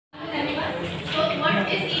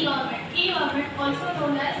is e-government? E-government, also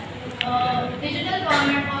known as digital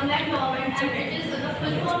government, online government, and it is the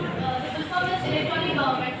full form is electronic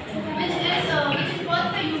government, which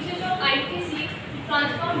involves the usage of ITC to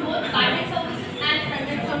transform both backend services and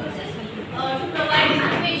front-end services to provide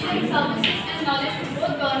information, services, and knowledge to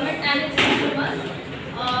both government and its consumers.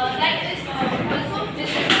 That is also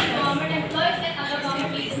distributed government employees and other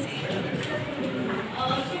government agencies.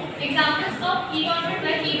 Examples of e-government,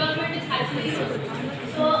 where e-government is actually used.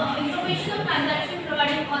 So, information of transaction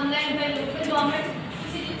provided online by local governments,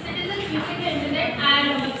 citizens using the internet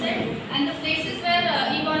and website, and the places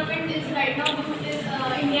where e-government is right now used is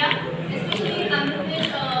India, especially Andhra Pradesh,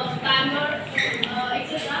 Bangalore,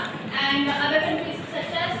 etc., and other countries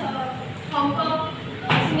such as Hong Kong,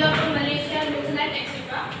 Singapore, Malaysia, New Zealand,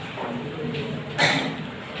 etc.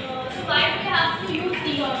 So why do we have to use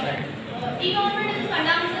e-government? E-government is a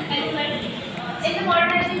fundamental element in the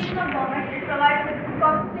modernization of government. It provides a